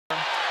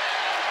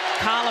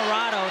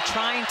Colorado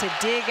trying to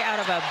dig out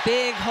of a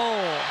big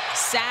hole.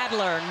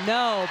 Sadler,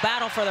 no.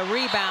 Battle for the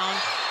rebound.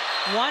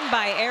 Won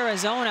by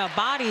Arizona.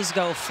 Bodies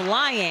go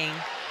flying.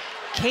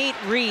 Cate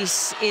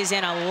Reese is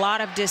in a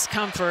lot of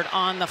discomfort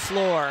on the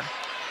floor.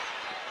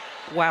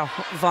 Wow,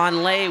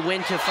 Vonleh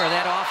went for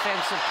that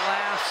offensive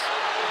glass.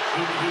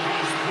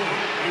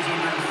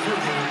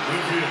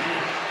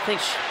 I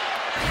think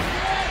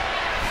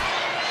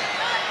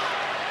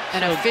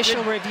an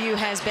official review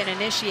has been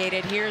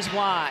initiated. Here's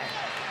why.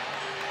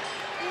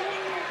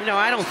 You know,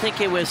 I don't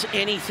think it was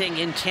anything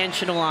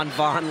intentional on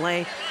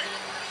Vonleh.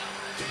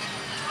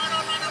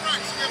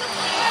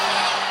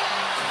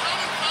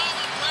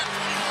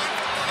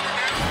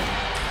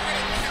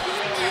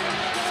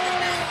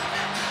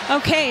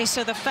 Okay,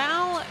 so the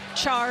foul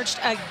charged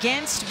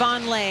against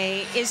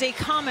Vonleh is a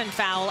common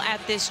foul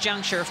at this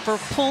juncture for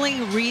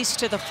pulling Reese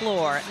to the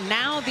floor.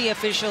 Now the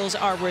officials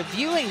are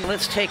reviewing.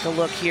 Let's take a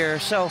look here.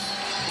 So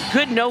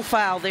good no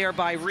foul there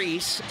by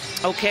Reese.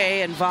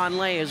 Okay, and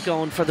Vonleh is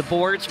going for the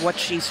boards, what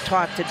she's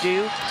taught to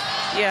do.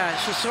 Yeah,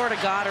 she sort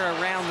of got her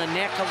around the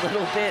neck a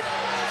little bit,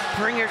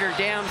 bringing her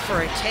down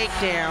for a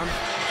takedown.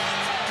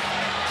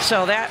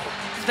 So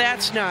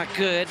that's not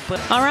good.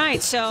 But all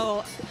right,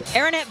 so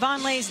Arinette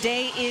Vonleh's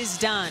day is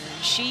done.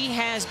 She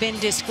has been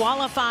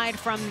disqualified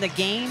from the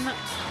game.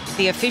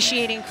 The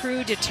officiating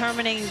crew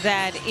determining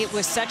that it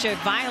was such a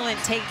violent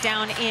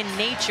takedown in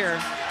nature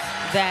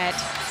that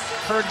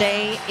her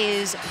day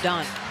is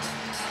done.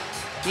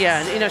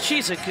 Yeah, you know,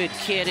 she's a good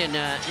kid and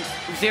a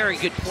very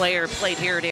good player, played here at